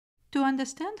To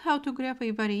understand how to graph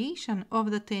a variation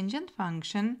of the tangent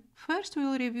function, first we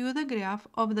will review the graph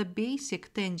of the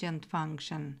basic tangent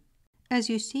function. As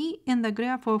you see in the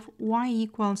graph of y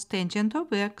equals tangent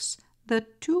of x, the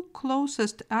two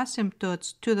closest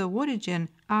asymptotes to the origin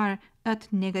are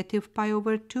at negative pi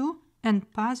over 2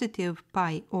 and positive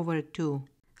pi over 2.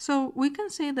 So we can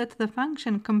say that the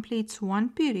function completes one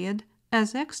period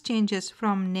as x changes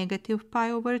from negative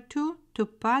pi over 2 to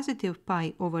positive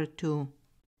pi over 2.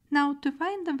 Now, to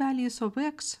find the values of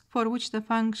x for which the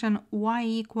function y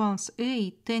equals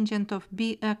a tangent of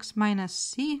bx minus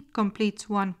c completes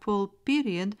one full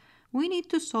period, we need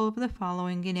to solve the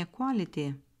following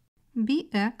inequality.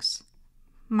 Bx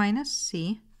minus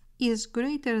c is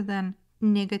greater than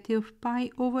negative pi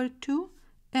over 2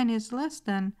 and is less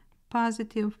than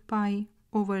positive pi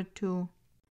over 2.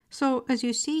 So, as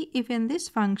you see, if in this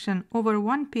function over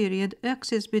one period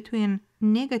x is between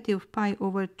negative pi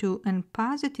over 2 and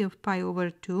positive pi over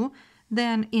 2,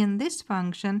 then in this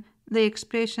function the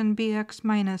expression bx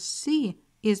minus c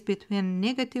is between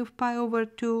negative pi over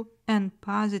 2 and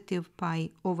positive pi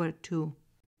over 2.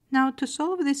 Now, to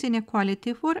solve this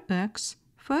inequality for x,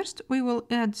 first we will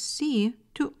add c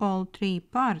to all three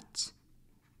parts.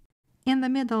 In the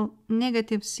middle,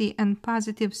 negative c and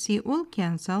positive c will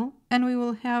cancel, and we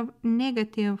will have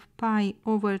negative pi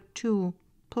over 2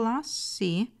 plus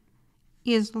c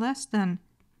is less than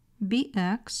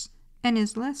bx and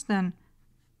is less than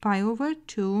pi over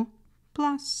 2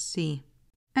 plus c.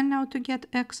 And now to get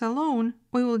x alone,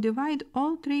 we will divide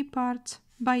all three parts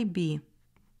by b.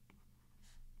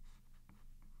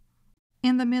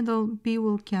 In the middle, b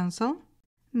will cancel.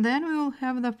 Then we will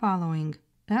have the following.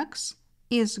 X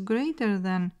is greater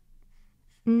than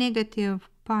negative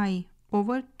pi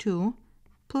over 2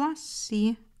 plus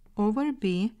c over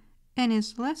b and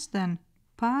is less than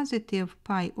positive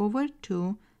pi over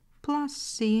 2 plus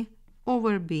c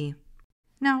over b.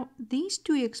 Now, these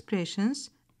two expressions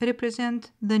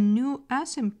represent the new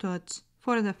asymptotes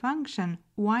for the function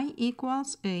y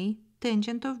equals a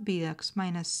tangent of bx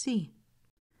minus c.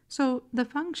 So, the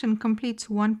function completes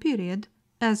one period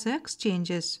as x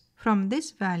changes from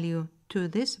this value to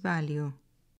this value.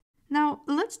 Now,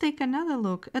 let's take another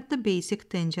look at the basic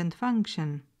tangent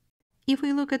function. If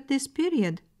we look at this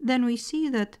period, then we see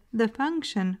that the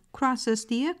function crosses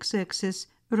the x-axis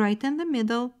right in the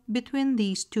middle between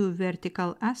these two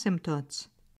vertical asymptotes.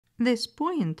 This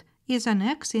point is an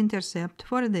x-intercept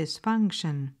for this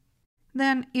function.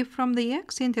 Then, if from the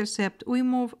x-intercept we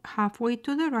move halfway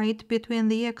to the right between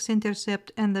the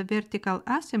x-intercept and the vertical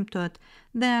asymptote,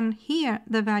 then here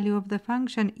the value of the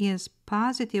function is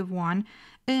positive 1,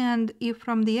 and if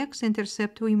from the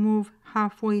x-intercept we move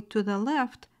halfway to the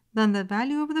left, then the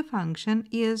value of the function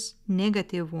is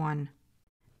negative 1.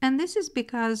 And this is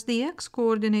because the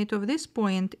x-coordinate of this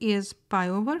point is pi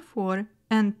over 4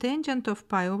 and tangent of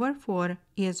pi over 4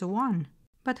 is 1.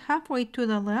 But halfway to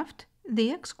the left,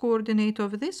 the x-coordinate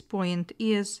of this point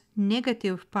is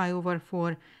negative pi over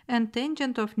 4 and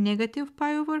tangent of negative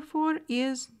pi over 4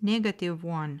 is negative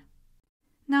 1.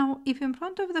 Now, if in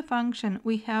front of the function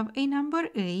we have a number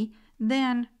a,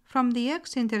 then from the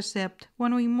x-intercept,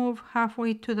 when we move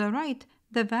halfway to the right,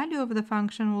 the value of the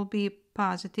function will be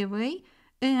positive a,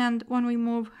 and when we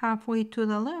move halfway to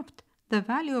the left, the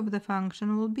value of the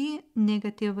function will be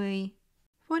negative a.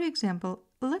 For example,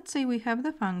 let's say we have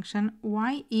the function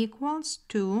y equals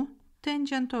 2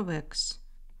 tangent of x.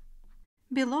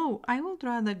 Below, I will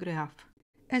draw the graph.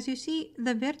 As you see,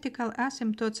 the vertical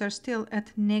asymptotes are still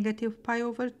at negative pi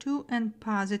over 2 and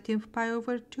positive pi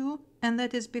over 2, and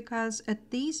that is because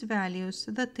at these values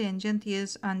the tangent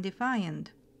is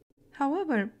undefined.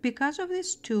 However, because of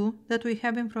this 2 that we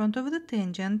have in front of the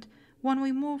tangent, when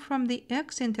we move from the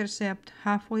x-intercept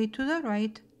halfway to the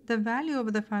right, the value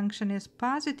of the function is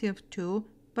positive 2,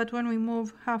 but when we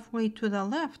move halfway to the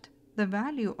left, the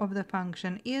value of the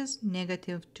function is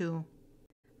negative 2.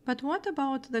 But what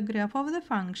about the graph of the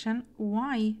function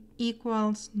y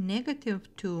equals negative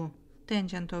 2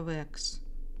 tangent of x?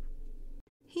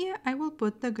 Here I will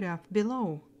put the graph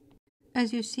below.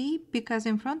 As you see, because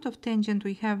in front of tangent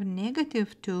we have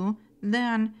negative 2,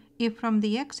 then if from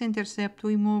the x-intercept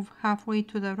we move halfway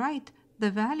to the right,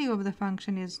 the value of the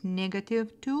function is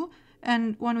negative 2,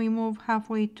 and when we move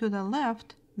halfway to the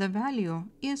left, the value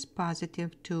is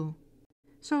positive 2.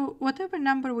 So whatever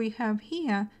number we have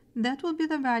here, that will be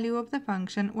the value of the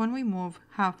function when we move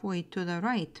halfway to the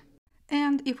right.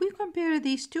 And if we compare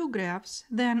these two graphs,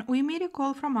 then we may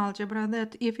recall from algebra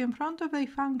that if in front of a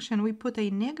function we put a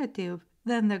negative,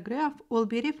 then the graph will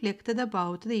be reflected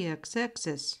about the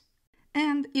x-axis.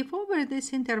 And if over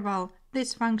this interval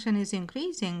this function is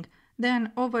increasing,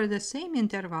 then over the same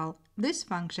interval, this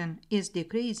function is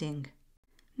decreasing.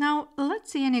 Now,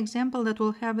 let's see an example that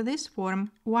will have this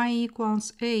form, y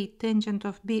equals a tangent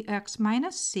of bx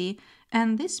minus c,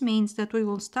 and this means that we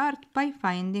will start by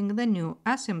finding the new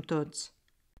asymptotes.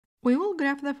 We will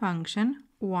graph the function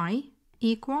y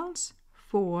equals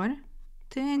 4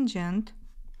 tangent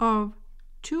of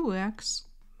 2x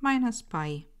minus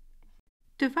pi.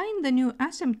 To find the new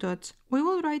asymptotes, we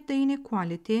will write the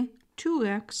inequality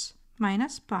 2x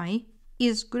minus pi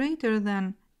is greater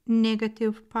than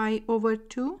negative pi over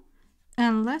 2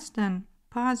 and less than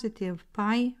positive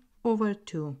pi over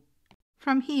 2.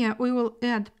 From here, we will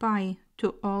add pi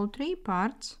to all three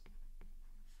parts.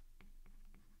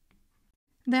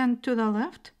 Then to the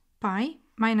left, pi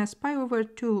minus pi over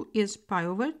 2 is pi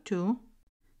over 2.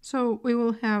 So we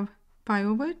will have pi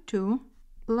over 2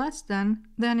 less than,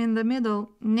 then in the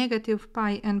middle, negative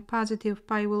pi and positive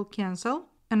pi will cancel,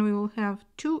 and we will have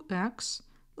 2x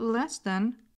less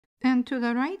than, and to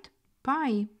the right,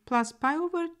 pi plus pi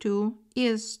over 2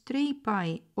 is 3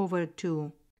 pi over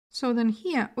 2. So then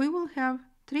here we will have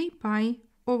 3 pi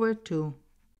over 2.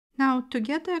 Now to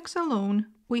get x alone,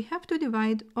 we have to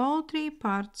divide all three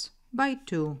parts by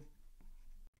 2.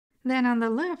 Then on the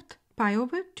left, pi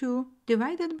over 2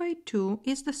 divided by 2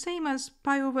 is the same as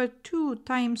pi over 2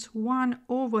 times 1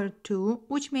 over 2,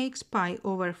 which makes pi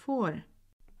over 4.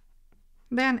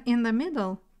 Then in the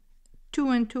middle, 2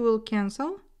 and 2 will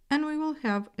cancel, and we will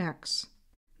have x.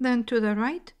 Then to the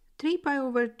right, 3 pi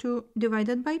over 2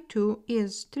 divided by 2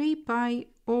 is 3 pi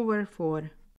over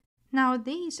 4. Now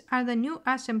these are the new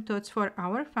asymptotes for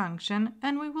our function,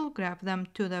 and we will graph them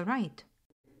to the right.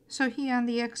 So here on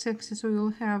the x-axis we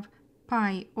will have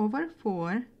pi over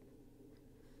 4,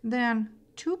 then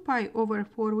 2 pi over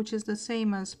 4, which is the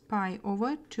same as pi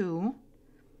over 2,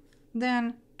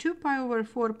 then 2 pi over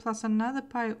 4 plus another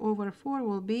pi over 4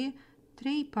 will be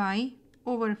 3 pi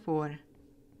over 4.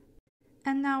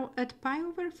 And now at pi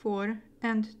over 4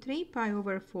 and 3 pi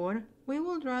over 4, we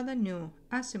will draw the new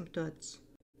asymptotes.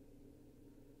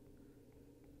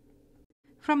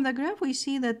 From the graph we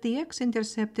see that the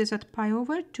x-intercept is at pi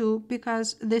over 2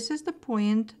 because this is the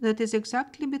point that is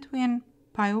exactly between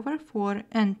pi over 4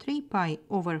 and 3 pi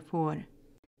over 4.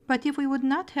 But if we would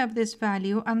not have this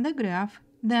value on the graph,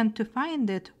 then to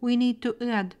find it we need to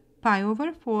add pi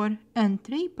over 4 and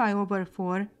 3 pi over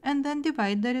 4 and then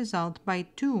divide the result by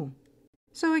 2.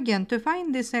 So again, to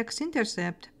find this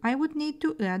x-intercept, I would need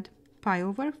to add pi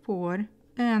over 4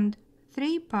 and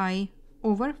 3 pi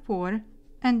over 4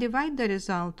 and divide the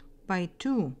result by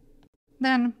 2.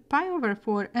 Then pi over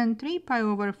 4 and 3 pi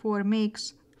over 4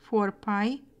 makes 4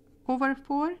 pi over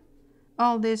 4.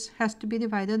 All this has to be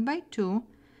divided by 2.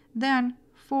 Then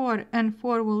 4 and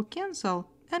 4 will cancel,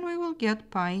 and we will get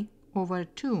pi over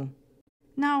 2.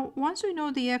 Now, once we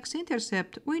know the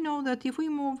x-intercept, we know that if we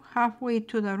move halfway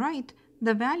to the right,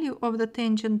 the value of the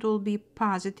tangent will be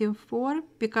positive 4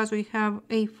 because we have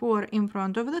a 4 in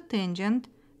front of the tangent,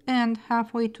 and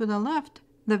halfway to the left,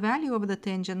 the value of the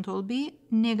tangent will be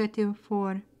negative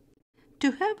 4.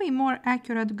 To have a more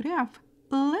accurate graph,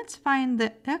 let's find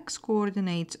the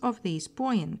x-coordinates of these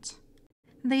points.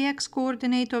 The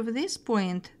x-coordinate of this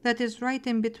point, that is right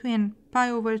in between pi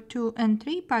over 2 and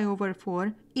 3 pi over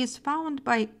 4, is found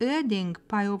by adding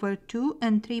pi over 2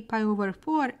 and 3 pi over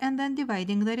 4 and then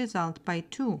dividing the result by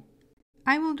 2.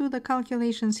 I will do the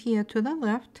calculations here to the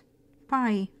left.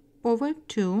 Pi over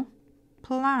 2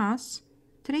 plus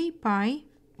 3 pi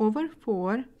over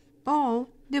 4, all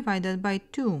divided by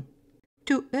 2.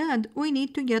 To add, we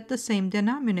need to get the same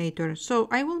denominator, so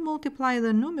I will multiply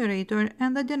the numerator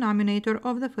and the denominator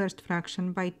of the first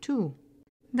fraction by 2.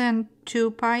 Then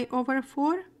 2 pi over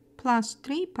 4 plus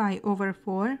 3 pi over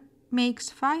 4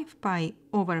 makes 5 pi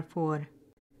over 4.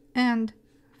 And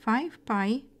 5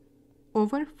 pi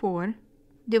over 4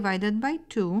 divided by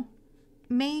 2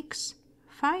 makes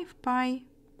 5 pi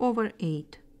over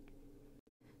 8.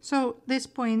 So this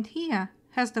point here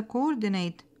has the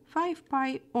coordinate 5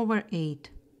 pi over 8.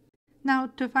 Now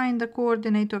to find the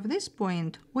coordinate of this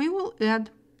point, we will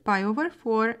add pi over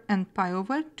 4 and pi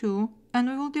over 2 and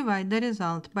we will divide the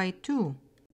result by 2.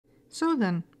 So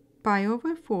then pi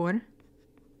over 4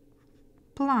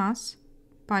 plus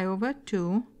pi over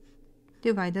 2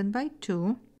 divided by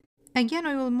 2. Again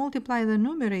we will multiply the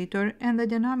numerator and the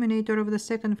denominator of the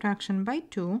second fraction by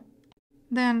 2.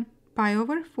 Then pi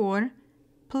over 4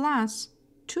 plus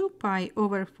 2 pi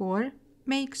over 4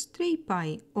 makes 3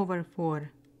 pi over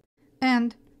 4.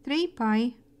 And 3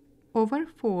 pi over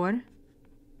 4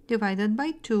 divided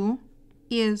by 2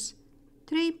 is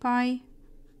 3 pi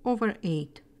over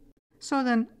 8. So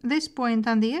then this point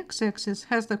on the x-axis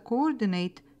has the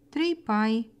coordinate 3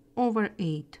 pi over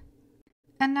 8.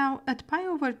 And now at pi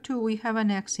over 2 we have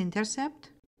an x-intercept.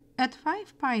 At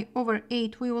 5 pi over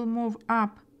 8 we will move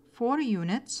up 4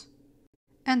 units.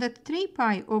 And at 3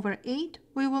 pi over 8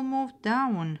 we will move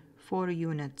down 4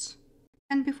 units.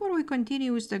 And before we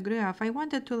continue with the graph, I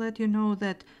wanted to let you know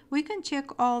that we can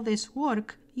check all this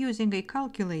work using a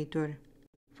calculator.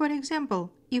 For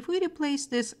example, if we replace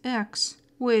this x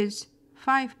with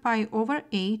 5 pi over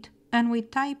 8 and we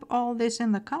type all this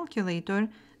in the calculator,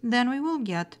 then we will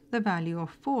get the value of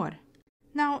 4.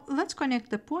 Now let's connect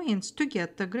the points to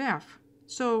get the graph.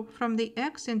 So from the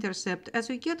x-intercept, as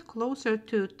we get closer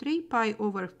to 3 pi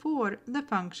over 4, the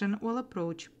function will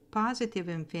approach positive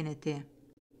infinity.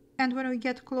 And when we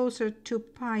get closer to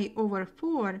pi over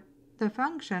 4, the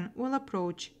function will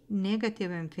approach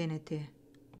negative infinity.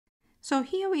 So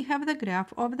here we have the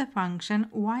graph of the function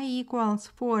y equals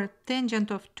 4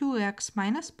 tangent of 2x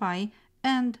minus pi,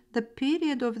 and the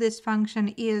period of this function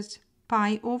is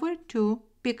pi over 2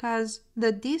 because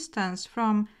the distance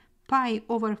from pi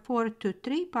over 4 to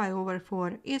 3 pi over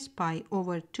 4 is pi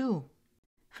over 2.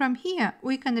 From here,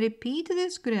 we can repeat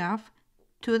this graph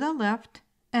to the left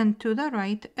and to the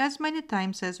right as many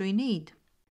times as we need.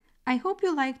 I hope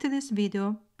you liked this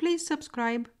video. Please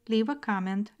subscribe, leave a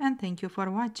comment, and thank you for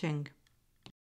watching.